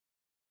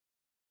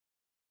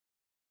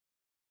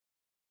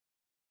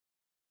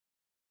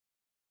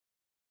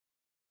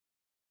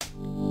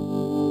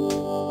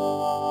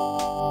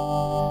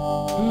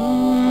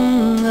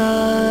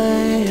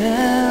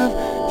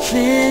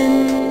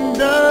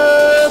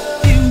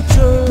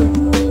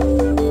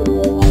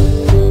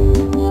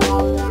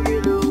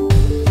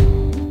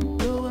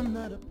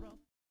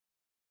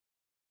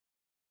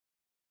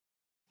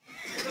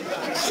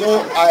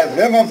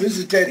never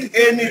visited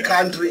any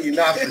country in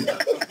Africa,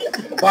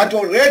 but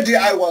already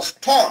I was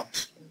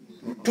taught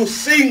to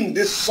sing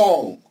this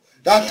song,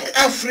 that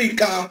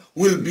Africa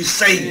will be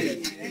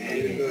saved.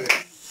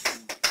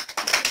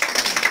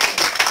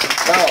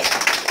 Now,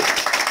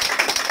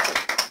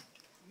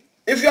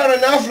 if you are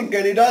an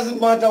African, it doesn't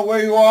matter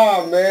where you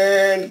are,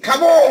 man.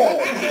 Come on.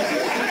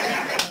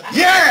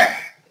 Yeah.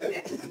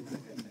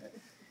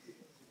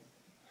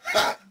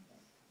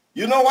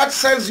 You know what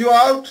sells you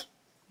out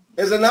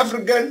as an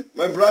African,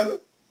 my brother?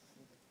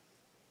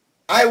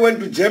 I went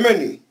to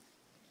Germany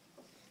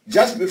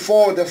just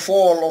before the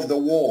fall of the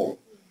wall.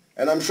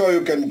 And I'm sure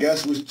you can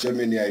guess which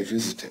Germany I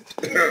visited.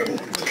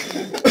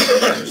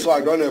 So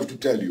I don't have to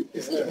tell you.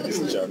 It's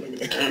Germany.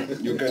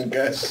 You can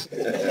guess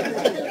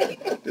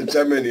the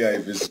Germany I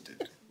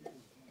visited.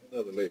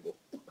 Another label.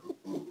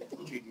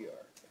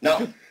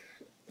 Now,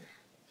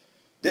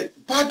 the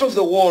part of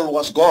the wall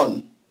was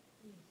gone.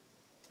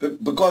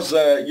 Because,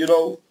 you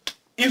know,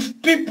 if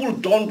people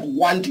don't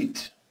want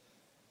it,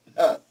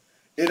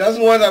 it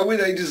doesn't matter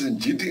whether it is in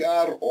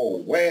GDR or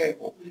where,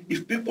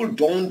 if people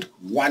don't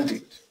want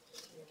it,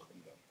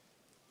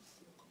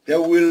 they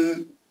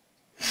will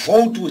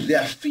vote with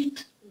their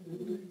feet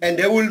and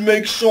they will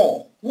make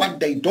sure what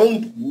they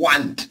don't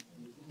want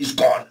is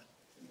gone.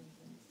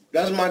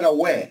 Doesn't matter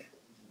where.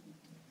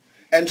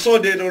 And so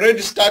they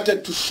already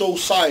started to show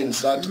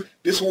signs that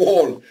this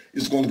wall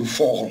is going to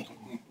fall.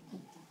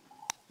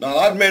 Now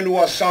that man who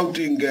was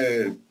shouting,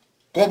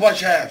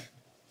 Gorbachev,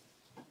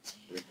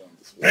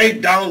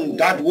 break down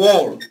that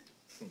wall.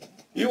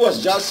 He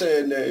was just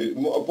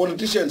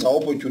politicians are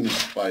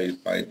opportunists by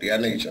their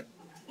nature.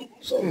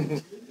 So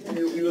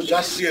he was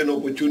just see an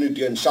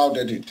opportunity and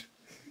shouted it.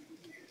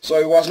 So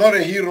he was not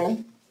a hero,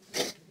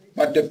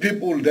 but the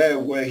people there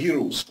were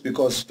heroes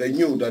because they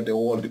knew that the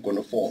wall was going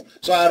to fall.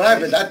 So I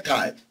arrived at that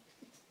time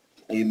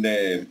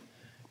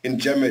in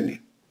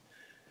Germany.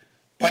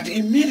 But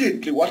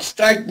immediately what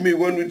struck me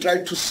when we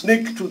tried to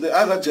sneak to the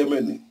other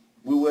Germany,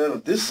 we were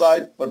on this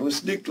side, but we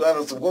sneaked to the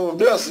other side. We've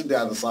never seen the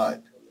other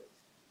side.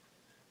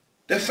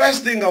 The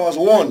first thing I was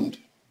warned,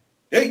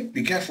 hey,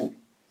 be careful.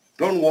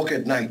 Don't walk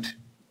at night.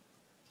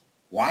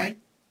 Why?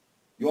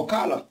 Your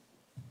color.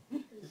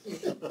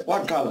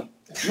 What color?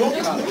 Your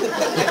color.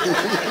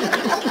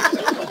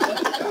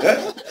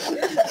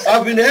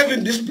 I've been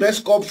having this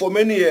breast cup for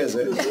many years.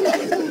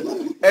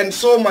 And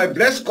so my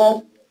breast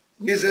cup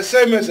is the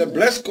same as a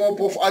breast cup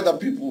of other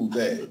people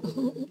there.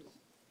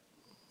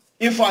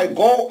 If I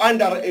go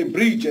under a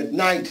bridge at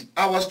night,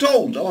 I was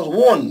told, I was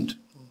warned,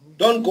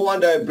 don't go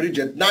under a bridge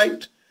at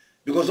night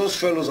because those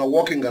fellows are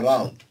walking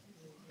around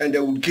and they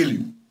will kill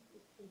you.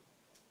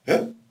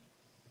 Huh?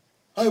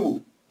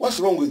 What's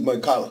wrong with my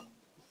color?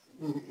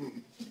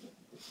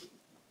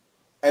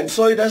 And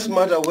so it doesn't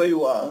matter where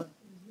you are.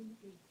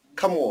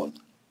 Come on,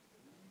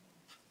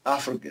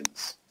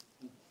 Africans.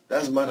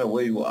 Doesn't matter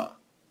where you are.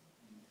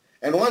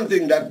 And one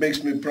thing that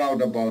makes me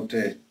proud about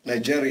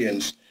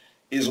Nigerians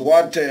is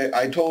what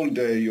I told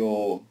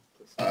your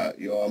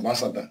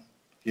ambassador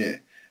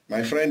here.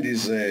 My friend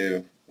is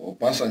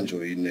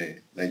Obasanjo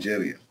in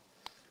Nigeria.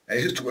 I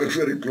used to work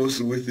very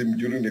closely with him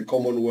during the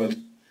Commonwealth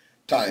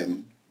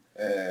time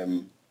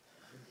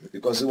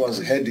because he was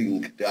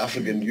heading the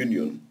African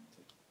Union.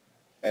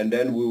 And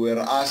then we were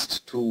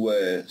asked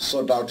to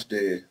sort out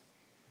the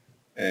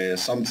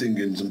something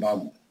in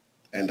Zimbabwe.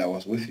 And I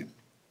was with him,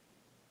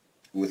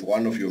 with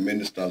one of your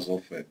ministers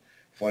of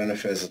foreign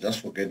affairs. I just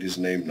forget his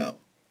name now.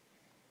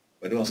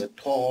 But he was a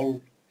tall,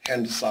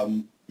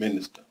 handsome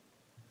minister.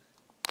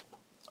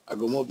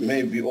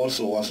 Maybe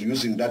also was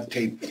using that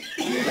tape.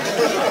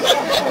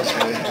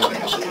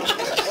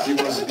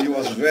 He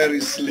was very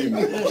slim.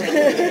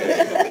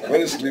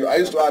 Very slim. I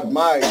used to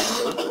admire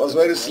him. He was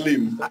very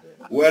slim,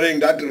 wearing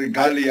that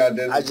regalia.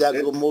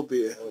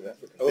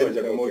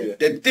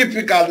 The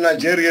typical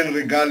Nigerian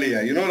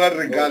regalia. You know that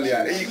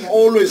regalia? He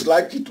always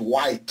liked it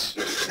white.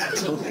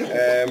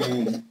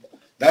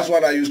 That's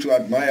what I used to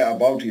admire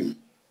about him.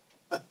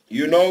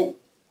 You know,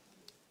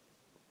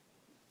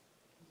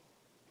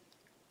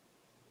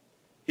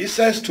 he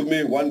says to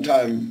me one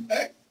time,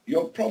 hey,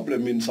 your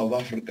problem in South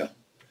Africa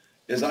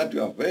is that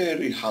you are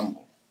very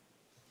humble.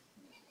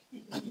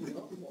 And you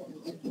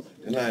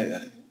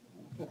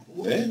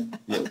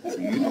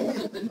know,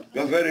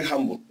 you are very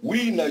humble.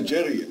 We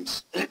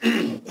Nigerians,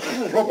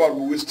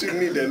 probably we still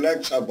need a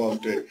lecture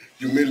about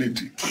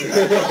humility.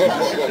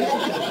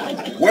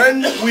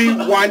 When we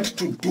want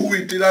to do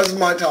it, it doesn't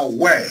matter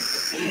where.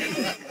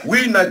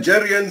 We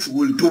Nigerians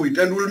will do it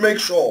and we'll make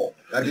sure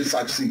that it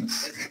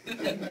succeeds.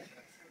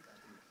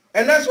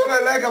 And that's what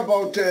I like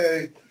about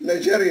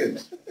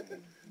Nigerians.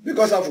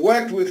 Because I've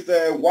worked with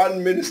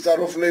one minister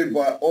of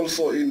labor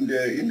also in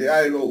the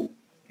ILO,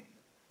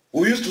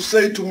 who used to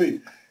say to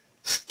me,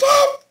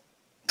 stop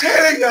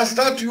telling us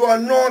that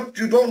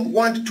you don't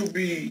want to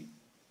be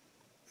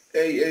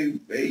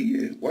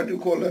what do you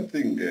call that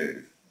thing,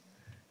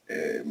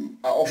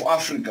 of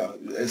Africa,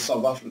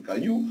 South Africa.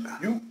 You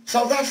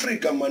South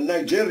Africa man,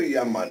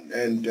 Nigeria man,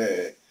 and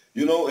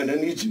you know, and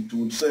then Egypt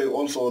would say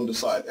also on the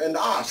side. And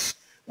us,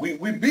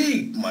 We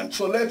big, man,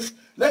 so let's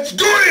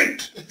do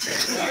it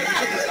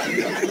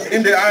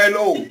in the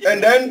ILO.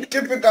 And then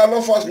typical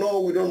of us, no,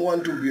 we don't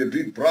want to be a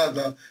big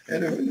brother.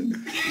 And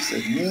he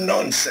said,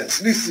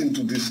 nonsense, listen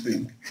to this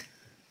thing.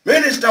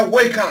 Minister,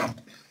 wake up.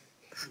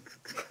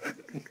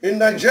 In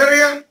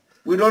Nigeria,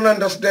 we don't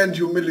understand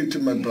humility,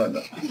 my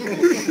brother.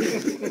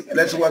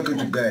 Let's work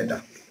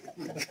together.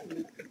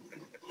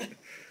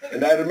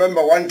 And I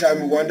remember one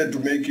time we wanted to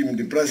make him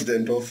the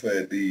president of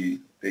the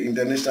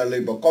International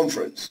Labour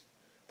Conference,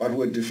 but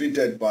were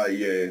defeated by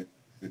the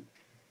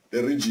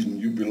region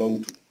you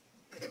belong to.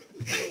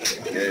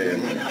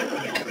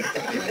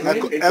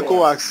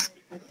 ECOWAS.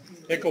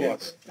 I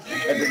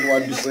didn't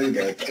want to say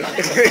that.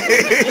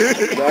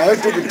 I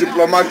have to be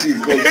diplomatic.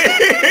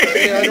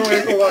 I know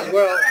ECOWAS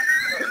well.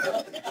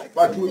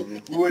 But we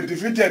were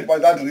defeated by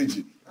that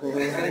region.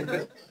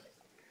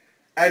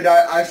 And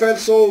I felt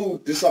so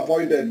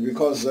disappointed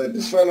because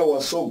this fellow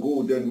was so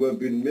good and we've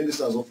been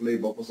ministers of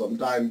labor for some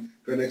time.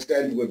 To an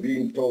extent, we're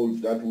being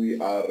told that we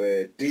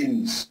are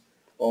deans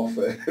of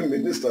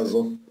ministers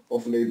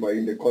of labor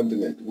in the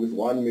continent, with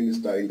one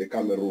minister in the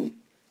Cameroon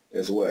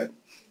as well.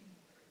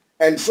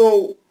 And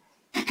so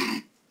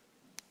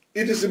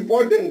it is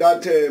important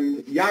that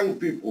young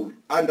people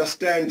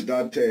understand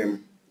that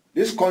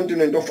this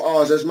continent of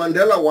ours, as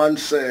Mandela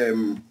once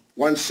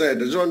said, I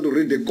just want to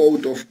read the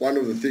quote of one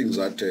of the things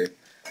that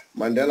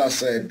Mandela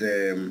said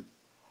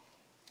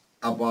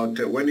about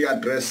when he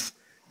addressed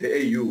the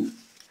AU,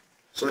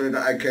 so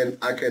that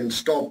I can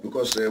stop,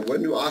 because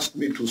when you ask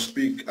me to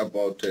speak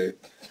about a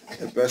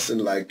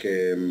person like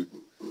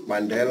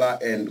Mandela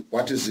and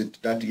what is it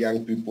that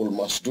young people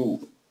must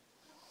do,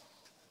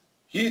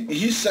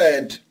 he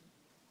said,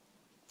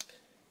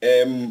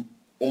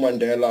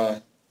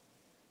 Mandela,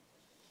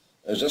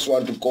 I just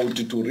want to quote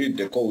it, to read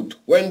the quote.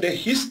 When the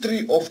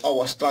history of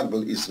our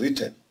struggle is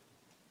written,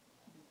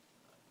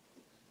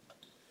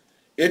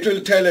 it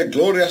will tell a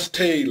glorious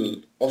tale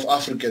of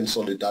African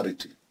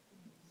solidarity,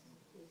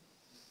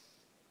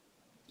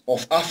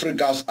 of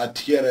Africa's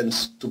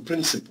adherence to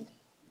principle.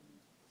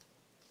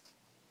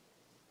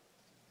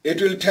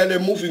 It will tell a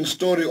moving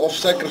story of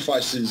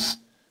sacrifices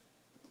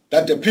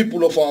that the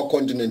people of our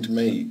continent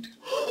made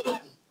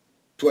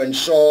to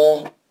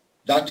ensure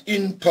that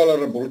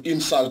intolerable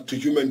insult to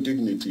human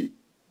dignity,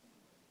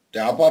 the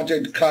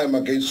apartheid crime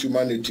against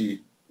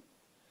humanity,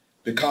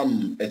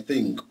 become a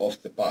thing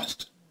of the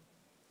past.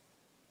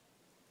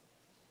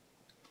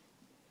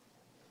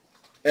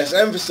 As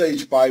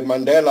emphasized by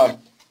Mandela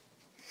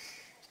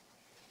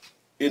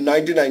in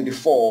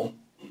 1994,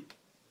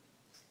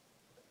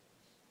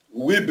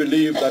 we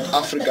believe that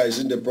Africa is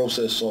in the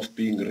process of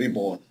being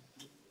reborn.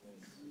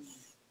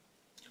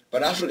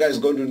 But Africa is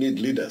going to need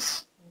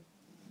leaders.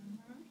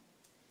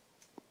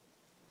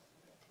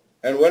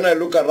 And when I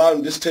look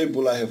around this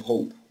table, I have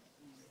hope.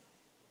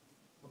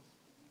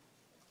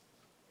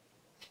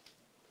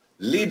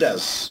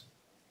 Leaders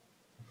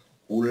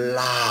who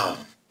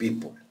love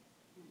people.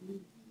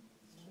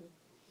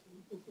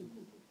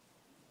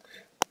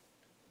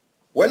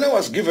 When I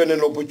was given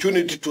an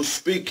opportunity to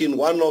speak in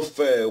one or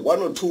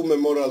two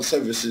memorial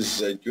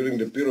services during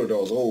the period I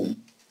was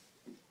home,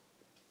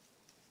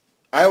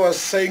 I was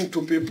saying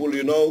to people,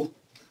 you know,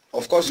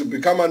 of course you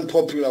become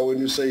unpopular when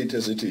you say it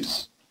as it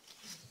is.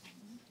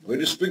 When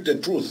you speak the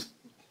truth,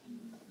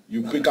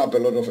 you pick up a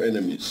lot of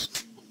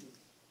enemies.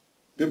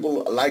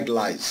 People like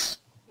lies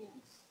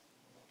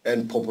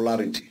and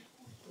popularity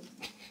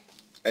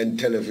and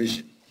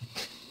television.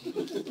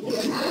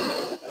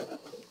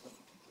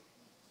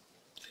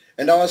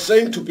 And I was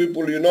saying to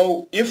people, you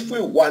know, if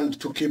we want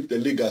to keep the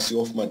legacy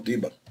of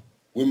Madiba,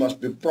 we must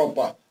be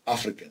proper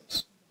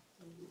Africans.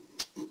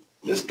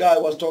 This guy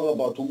was talking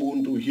about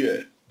Ubuntu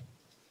here.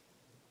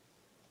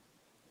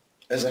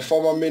 As a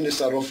former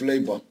minister of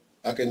labor,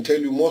 I can tell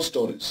you more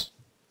stories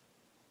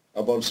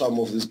about some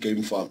of these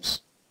game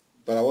farms.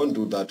 But I won't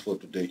do that for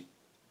today.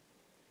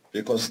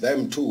 Because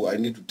them too, I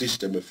need to teach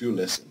them a few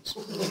lessons.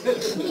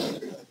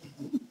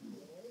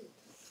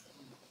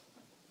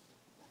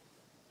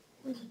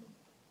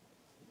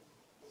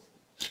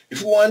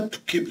 If we want to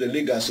keep the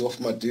legacy of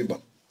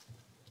Madiba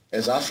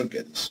as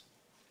Africans,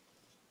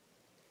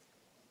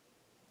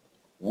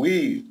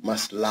 we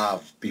must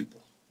love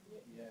people.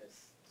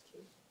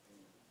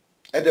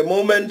 At the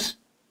moment,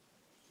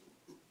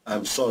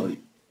 I'm sorry.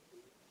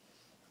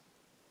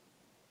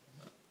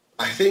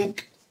 I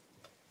think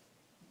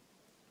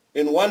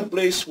in one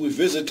place we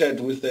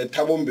visited with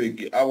Thabo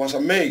Mbeki, I was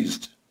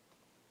amazed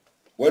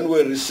when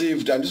we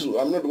received, and this is,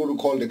 I'm not going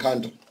to call the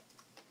country,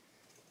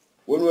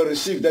 when we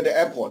received at the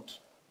airport.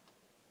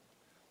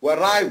 We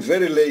arrived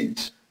very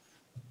late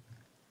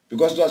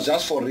because it was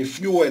just for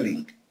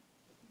refueling.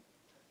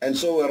 And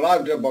so we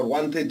arrived at about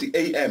 1:30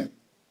 a.m.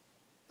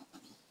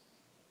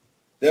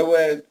 There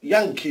were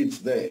young kids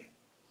there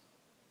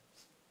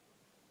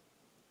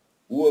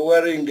who were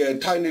wearing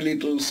tiny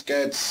little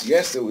skirts.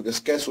 Yes, the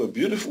skirts were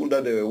beautiful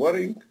that they were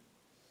wearing.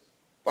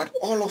 But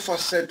all of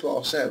us said to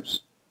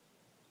ourselves,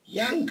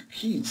 young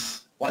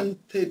kids,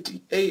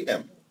 1:30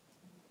 a.m.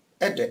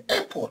 at the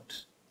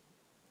airport.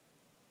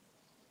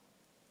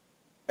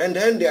 And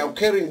then they are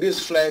carrying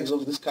these flags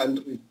of this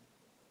country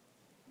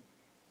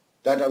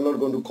that I'm not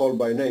going to call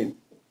by name.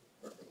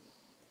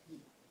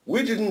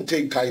 We didn't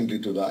take kindly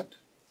to that.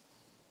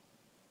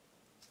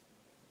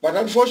 But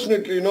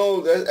unfortunately, you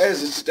know,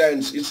 as it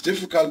stands, it's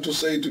difficult to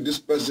say to this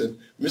person,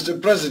 Mr.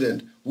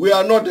 President, we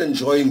are not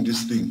enjoying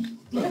this thing.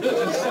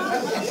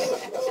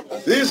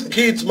 These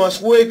kids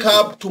must wake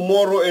up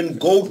tomorrow and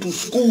go to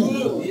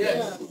school.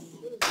 Yes.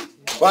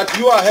 But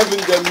you are having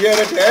them here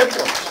at the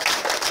airport.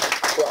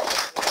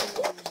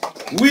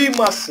 We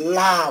must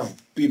love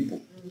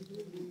people.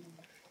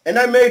 And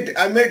I made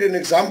an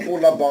example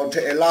about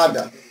a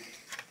ladder.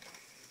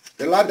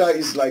 The ladder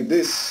is like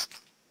this,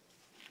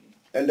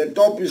 and the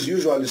top is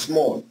usually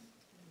small.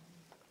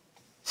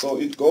 So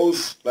it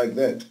goes like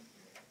that.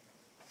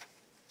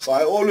 So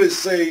I always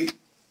say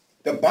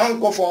the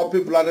bulk of our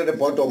people are at the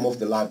bottom of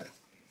the ladder.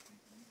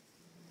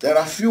 There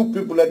are few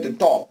people at the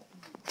top.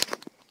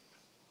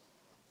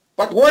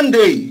 But one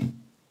day,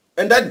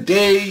 and that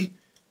day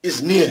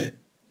is near.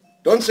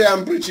 Don't say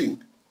I'm preaching.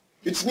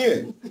 It's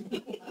near.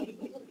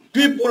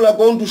 People are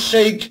going to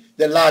shake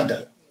the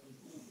ladder.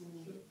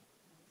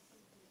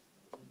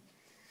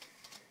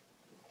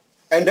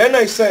 And then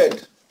I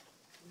said,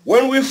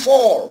 when we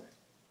fall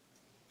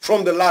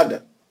from the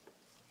ladder,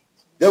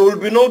 there will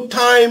be no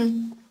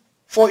time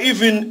for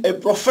even a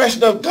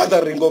professional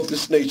gathering of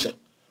this nature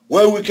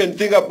where we can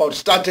think about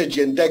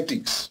strategy and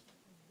tactics.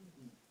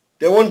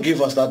 They won't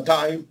give us that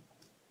time.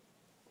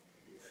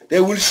 They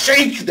will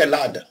shake the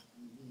ladder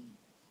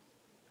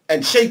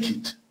and shake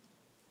it.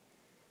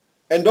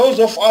 And those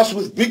of us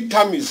with big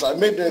tummies, I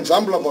made an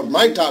example about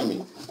my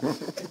tummy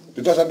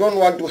because I don't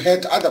want to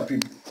hurt other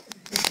people.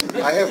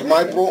 I have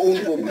my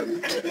own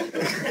problem.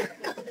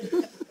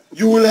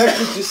 You will have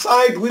to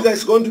decide whether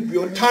it's going to be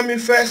your tummy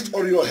first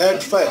or your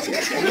head first.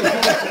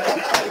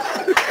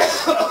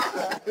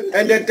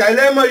 And the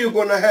dilemma you're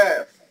going to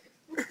have,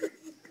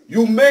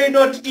 you may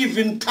not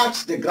even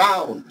touch the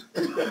ground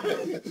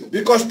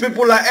because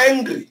people are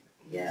angry.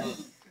 Yeah.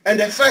 And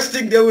the first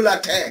thing they will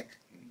attack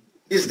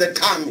is the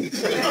tummy.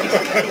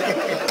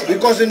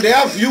 Because in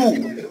their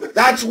view,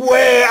 that's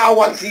where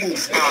our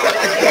things are.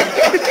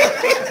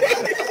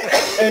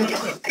 And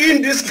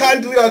in this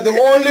country, we are the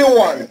only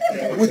one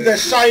with the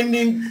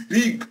shining,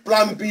 big,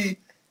 plumpy,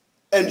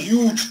 and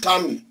huge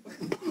tummy.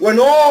 When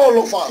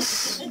all of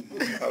us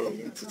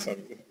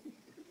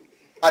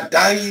are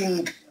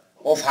dying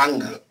of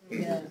hunger.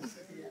 Yes.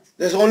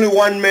 There's only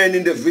one man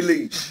in the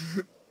village,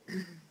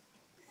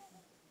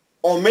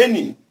 or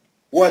many,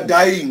 who are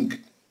dying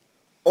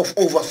of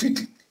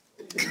overfeeding.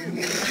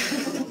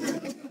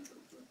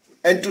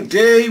 And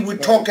today we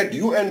talk at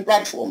UN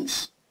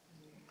platforms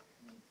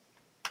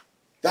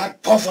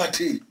that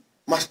poverty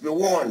must be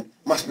won,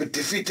 must be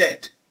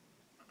defeated.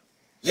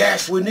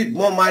 Yes, we need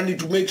more money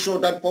to make sure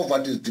that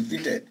poverty is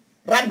defeated.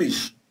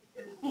 Rubbish.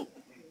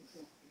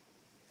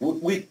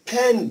 We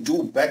can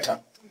do better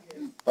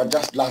by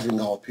just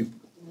loving our people.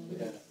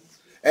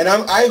 And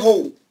I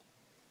hope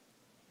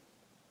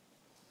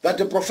that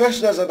the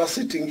professionals that are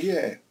sitting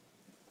here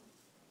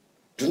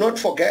do not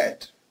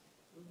forget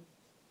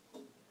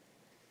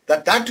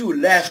that you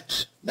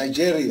left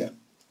Nigeria,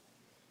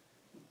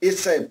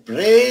 it's a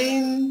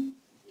brain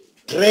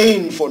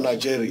drain for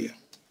Nigeria.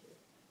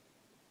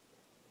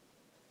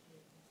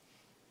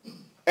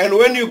 And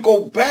when you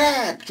go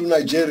back to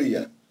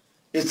Nigeria,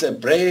 it's a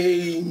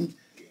brain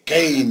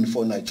gain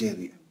for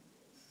Nigeria.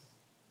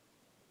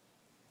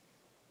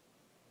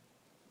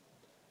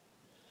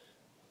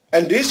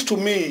 And this to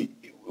me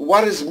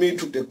worries me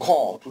to the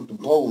core, to the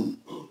bone,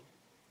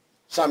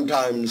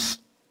 sometimes,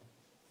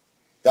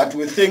 that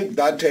we think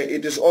that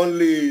it is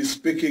only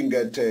speaking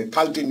at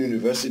Carleton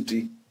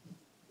University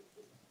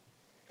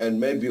and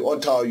maybe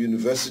Ottawa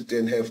University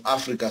and have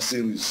Africa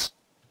series,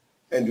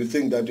 and you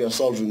think that you are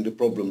solving the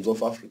problems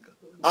of Africa.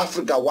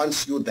 Africa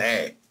wants you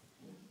there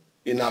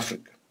in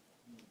Africa.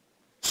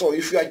 So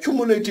if you are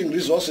accumulating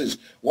resources,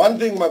 one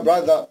thing, my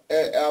brother,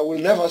 I will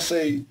never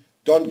say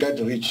don't get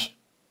rich.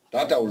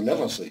 That I will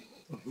never say,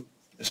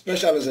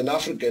 especially as an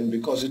African,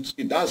 because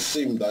it does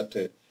seem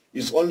that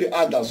it's only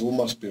others who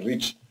must be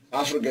rich.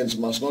 Africans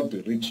must not be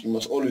rich. You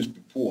must always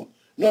be poor.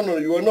 No,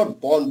 you are not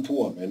born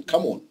poor, man.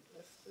 Come on.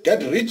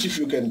 Get rich if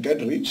you can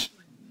get rich,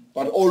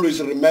 but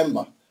always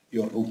remember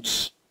your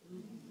roots.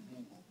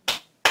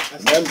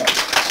 Remember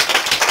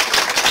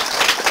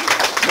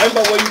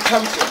where you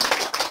come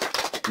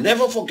from.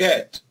 Never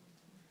forget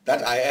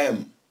that I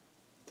am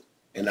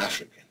an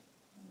African.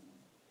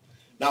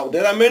 Now,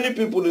 there are many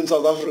people in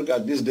South Africa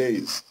these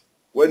days,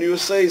 when you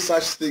say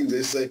such things,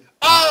 they say,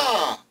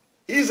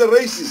 he's a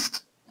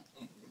racist.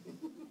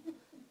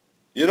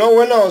 You know,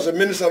 when I was a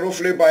Minister of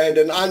Labour, I had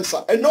an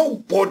answer, and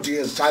nobody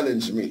has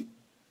challenged me.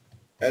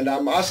 And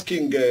I'm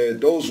asking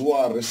those who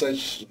are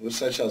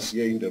researchers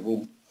here in the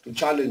room to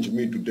challenge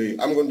me today.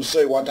 I'm going to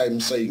say what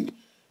I'm saying,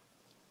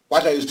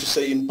 what I used to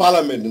say in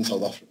Parliament in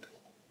South Africa.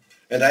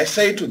 And I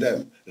say to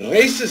them,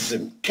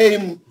 racism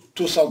came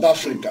to South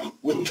Africa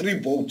with 3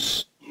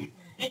 boats.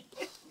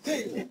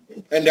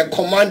 And the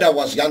commander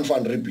was Jan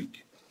van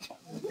Riebeeck.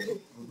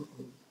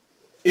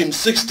 in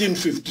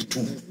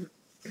 1652.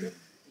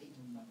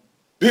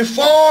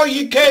 Before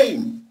he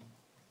came,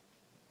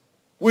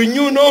 we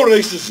knew no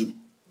racism.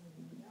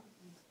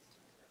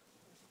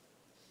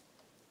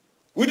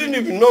 We didn't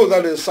even know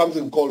that there's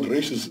something called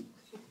racism.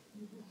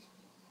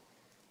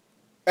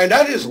 And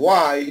that is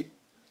why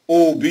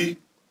OB,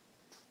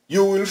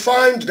 you will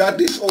find that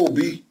this OB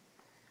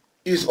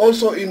is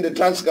also in the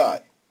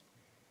Transkei.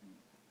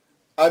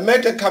 I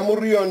met a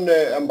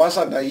Cameroonian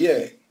ambassador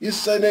here.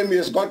 His name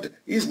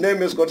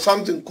has got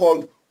something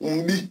called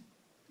Umbi.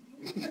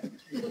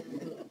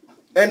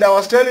 And I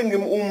was telling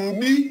him,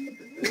 Umbi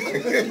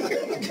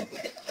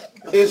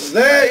is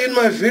there in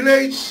my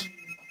village,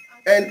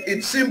 and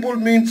it simply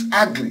means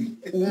ugly.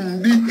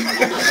 Umbi.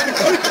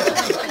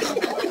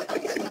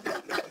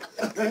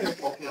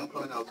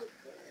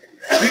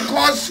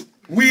 Because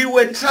we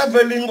were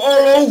traveling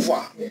all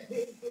over,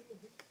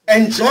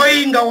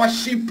 enjoying our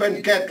sheep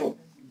and cattle.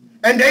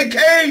 And they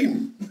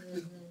came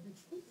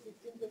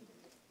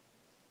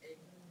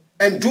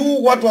and do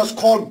what was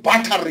called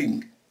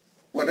bartering,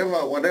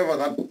 whatever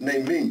that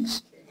name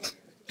means.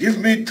 Give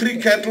me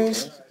 3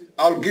 kettles,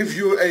 I'll give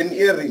you an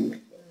earring,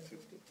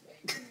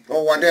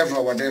 or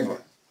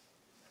whatever.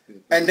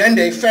 And then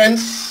they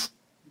fence,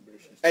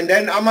 and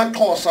then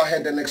Amaxhosa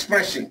had an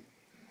expression,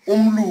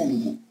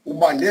 umlungu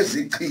uba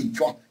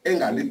nezichithwa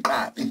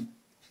engaliqabi.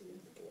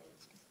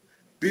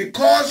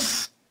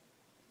 Because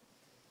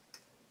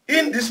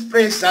in this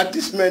place that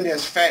this man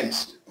has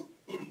fenced,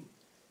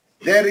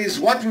 there is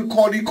what we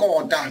call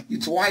ikota.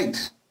 It's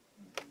white.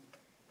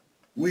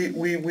 We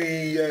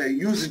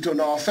use it on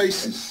our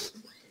faces.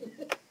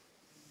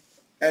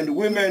 And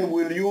women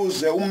will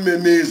use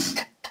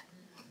ummemezi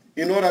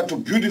in order to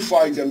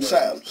beautify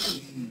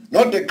themselves.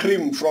 Not the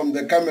cream from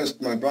the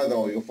chemist, my brother,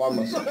 or your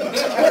pharmacy.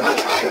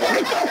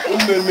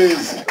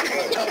 Ummemezi.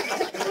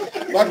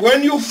 But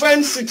when you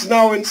fence it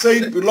now and say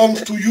it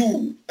belongs to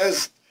you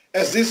as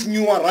this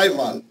new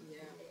arrival,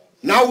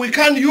 now we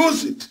can't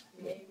use it.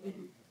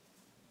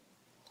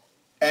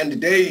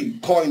 And they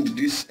coined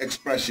this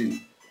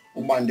expression,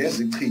 and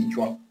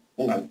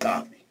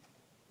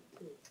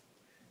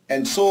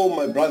so,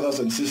 my brothers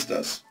and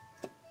sisters,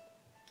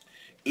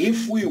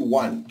 if we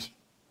want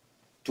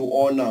to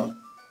honor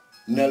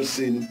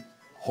Nelson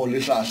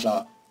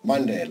Rolihlahla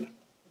Mandela,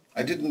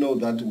 I didn't know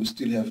that we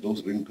still have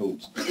those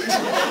ringtones.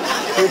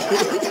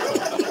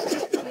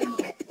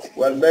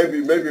 Well,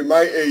 maybe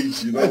my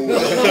age, you know, I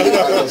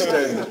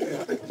understand.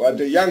 But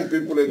the young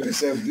people at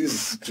least have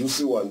these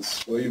juicy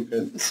ones where you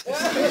can.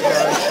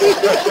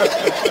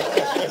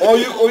 or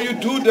you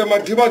do the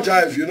Madiba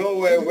jive, you know,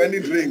 when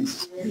it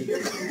rings.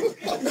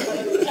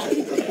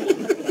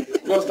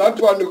 Because that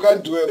one you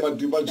can't do a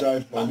Madiba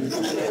jive.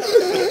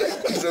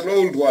 It's an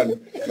old one,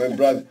 my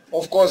brother.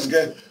 Of course,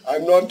 again,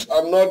 I'm not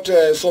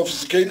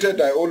sophisticated.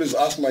 I always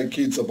ask my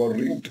kids about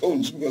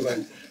ringtones because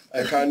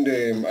I can't.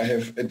 I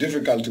have a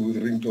difficulty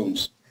with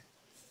ringtones.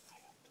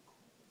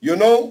 You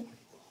know,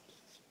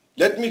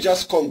 let me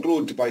just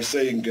conclude by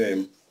saying,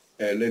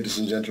 ladies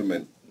and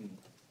gentlemen,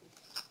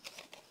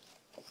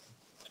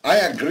 I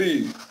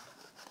agree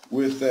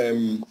with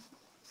the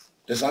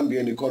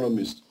Zambian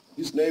economist.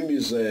 His name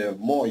is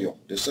Moyo.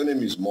 The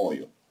surname is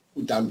Moyo,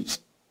 Udambisa.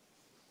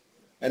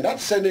 And that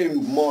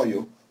surname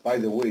Moyo, by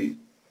the way,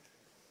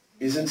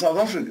 is in South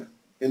Africa,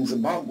 in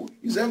Zimbabwe.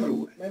 It's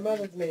everywhere. My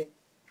mother's name.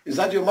 Is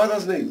that your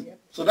mother's name? Yeah.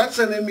 So that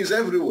surname is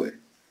everywhere.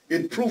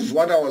 It proves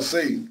what I was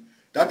saying,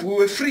 that we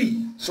were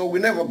free, so we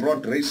never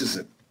brought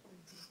racism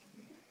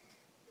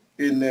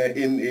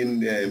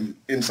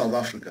in South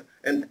Africa.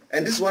 And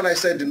this is what I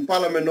said in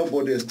Parliament.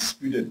 Nobody has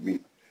disputed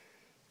me.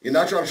 In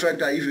actual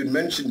fact, I even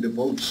mentioned the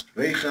boats,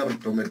 Reiger,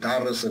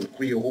 Dromedaris, and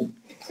Goeie Hoop.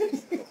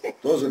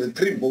 Those are the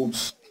 3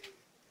 boats.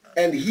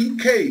 And he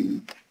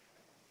came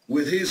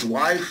with his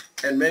wife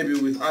and maybe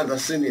with other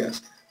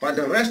seniors. But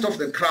the rest of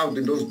the crowd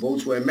in those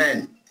boats were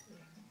men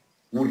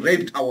who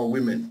raped our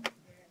women.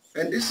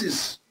 And this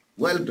is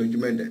well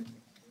documented.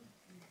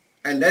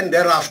 And then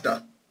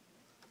thereafter,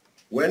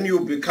 when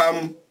you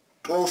become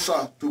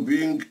closer to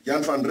being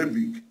Jan van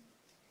Riebeeck,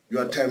 you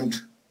are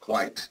termed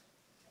white.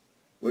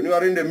 When you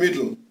are in the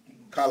middle,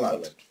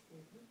 colored.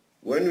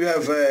 When you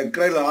have a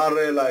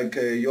krele like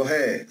your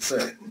hair,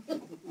 sir,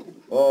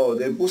 oh,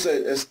 they put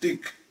a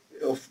stick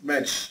of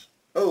match.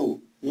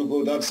 Oh, you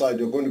go that side,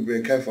 you're going to be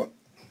a kafir.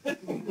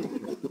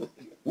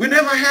 We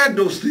never had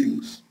those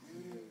things.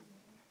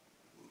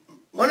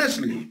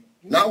 Honestly,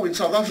 now in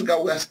South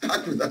Africa we are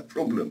stuck with that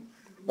problem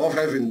of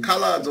having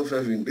colors, of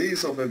having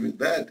this, of having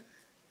that.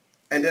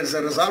 And as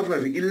a result we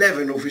have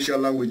 11 official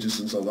languages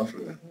in South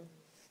Africa.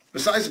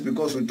 Precisely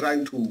because we're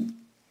trying to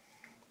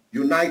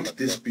unite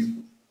these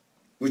people,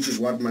 which is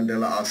what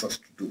Mandela asked us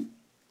to do.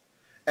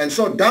 And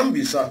so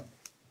Dambisa,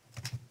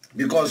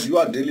 because you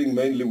are dealing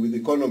mainly with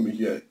economy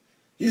here,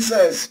 he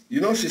says, you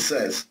know, she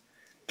says,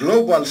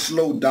 global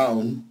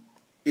slowdown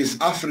is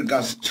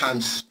Africa's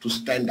chance to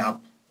stand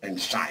up and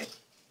shine.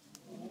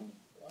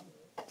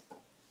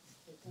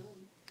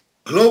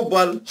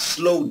 Global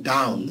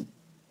slowdown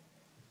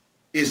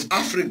is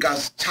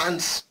Africa's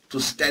chance to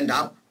stand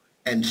up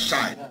and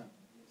shine.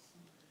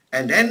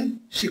 And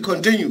then she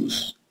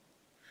continues,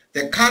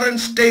 the current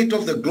state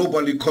of the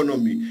global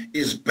economy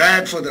is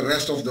bad for the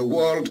rest of the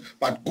world,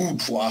 but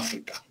good for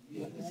Africa.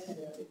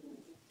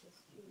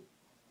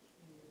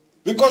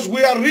 Because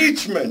we are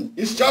rich, man.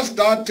 It's just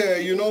that,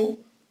 you know,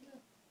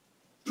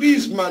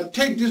 please, man,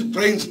 take these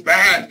brains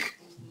back.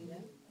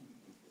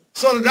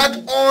 So that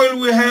oil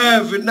we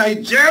have in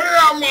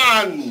Nigeria,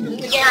 man,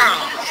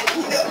 yeah,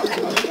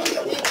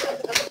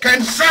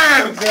 can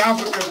serve the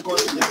African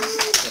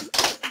continent.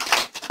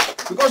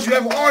 Because you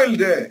have oil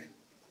there.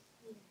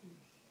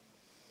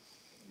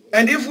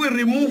 And if we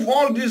remove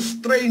all these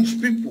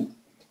strange people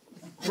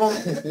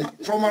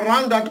from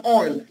around that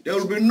oil, there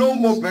will be no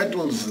more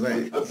battles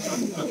there.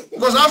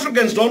 Because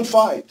Africans don't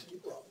fight.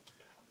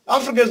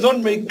 Africans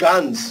don't make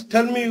guns.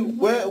 Tell me,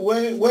 where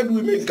do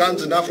we make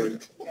guns in Africa?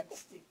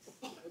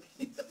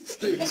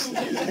 Sticks. We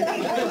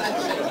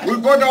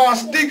got our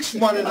sticks,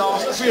 man, and our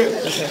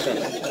spears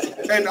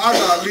and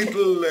other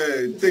little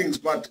things,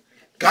 but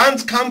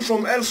guns come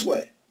from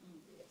elsewhere.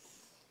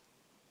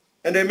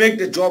 And they make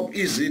the job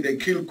easy, they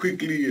kill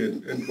quickly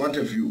and what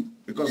have you.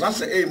 Because that's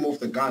the aim of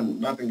the gun,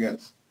 nothing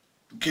else,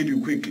 to kill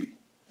you quickly.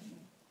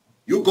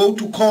 You go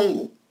to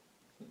Congo.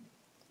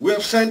 We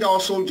have sent our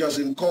soldiers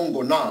in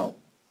Congo now,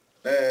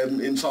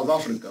 in South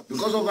Africa,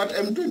 because of that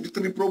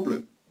M23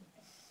 problem.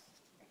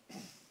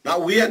 Now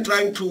we are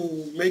trying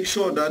to make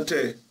sure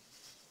that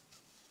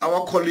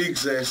our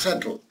colleagues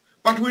settle.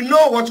 But we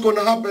know what's going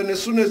to happen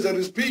as soon as there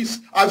is peace.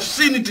 I've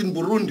seen it in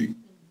Burundi.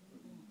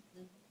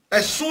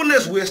 As soon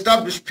as we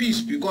establish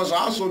peace, because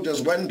our soldiers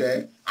went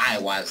there, I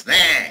was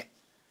there.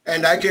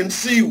 And I can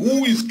see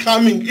who is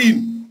coming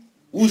in,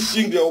 who's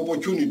seeing the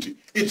opportunity.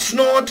 It's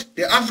not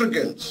the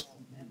Africans.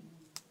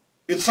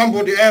 It's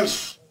somebody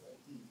else.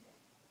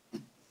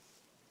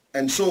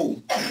 And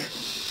so,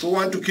 we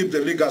want to keep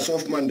the legacy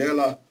of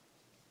Mandela.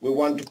 We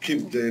want to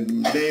keep the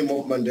name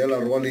of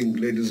Mandela rolling,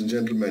 ladies and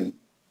gentlemen.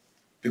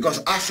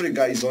 Because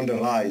Africa is on the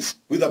rise,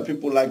 whether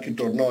people like it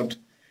or not.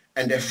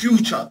 And the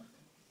future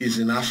is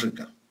in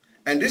Africa.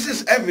 And this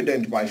is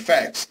evident by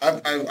facts.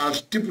 I've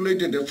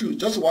stipulated a few,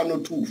 just one or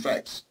two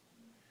facts.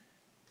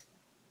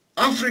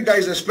 Africa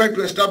is expected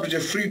to establish a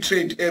free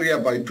trade area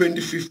by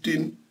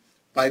 2015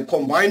 by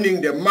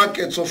combining the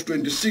markets of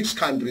 26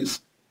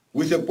 countries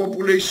with a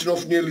population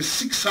of nearly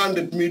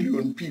 600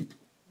 million people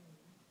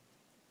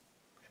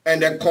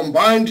and a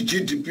combined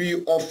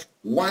GDP of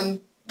 $1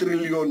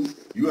 trillion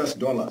US.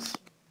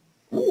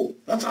 Oh,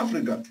 that's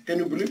Africa. Can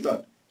you believe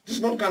that? This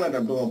is not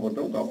Canada.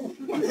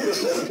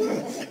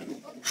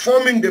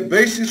 Forming the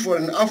basis for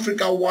an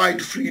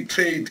Africa-wide free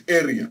trade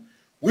area,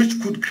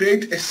 which could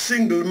create a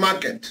single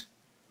market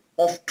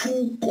of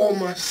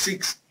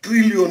 $2.6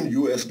 trillion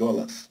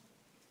US.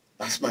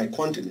 That's my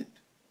continent.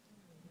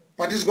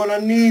 But it's going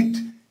to need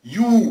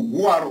you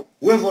who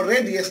have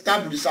already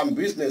established some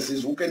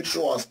businesses who can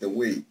show us the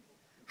way,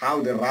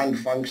 how the rand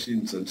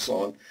functions and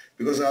so on,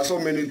 because there are so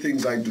many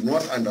things I do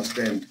not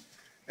understand.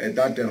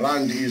 That the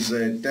rand is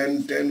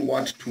 10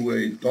 what to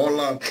a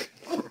dollar.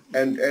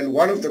 And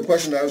one of the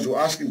questions I was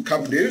asking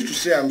company, they used to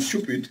say I'm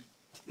stupid.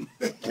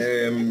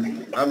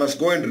 I must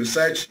go and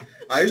research.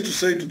 I used to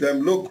say to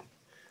them, look,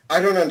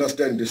 I don't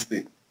understand this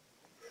thing.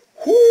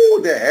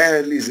 Who the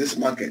hell is this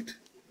market?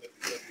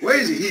 Where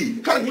is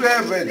he? Can't we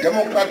have a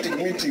democratic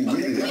meeting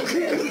with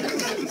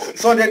him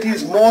so that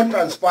he's more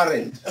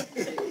transparent?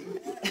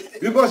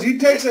 Because he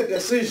takes a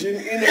decision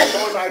in a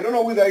corner, I don't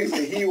know whether it's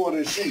a he or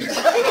a she,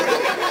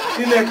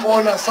 in a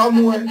corner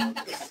somewhere,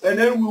 and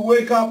then we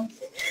wake up,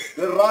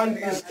 the rand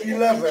is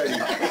 11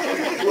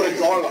 to a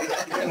dollar.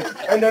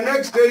 And the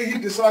next day he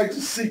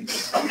decides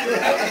 6.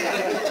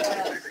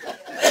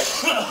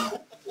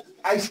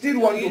 I still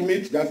want to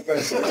meet that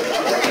person.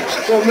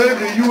 So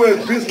maybe you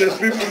as business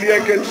people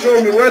here can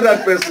show me where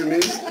that person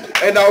is,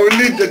 and I will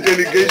lead the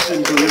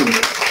delegation to him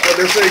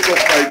for the sake of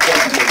my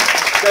confidence.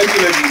 Thank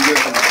you, ladies and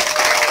gentlemen.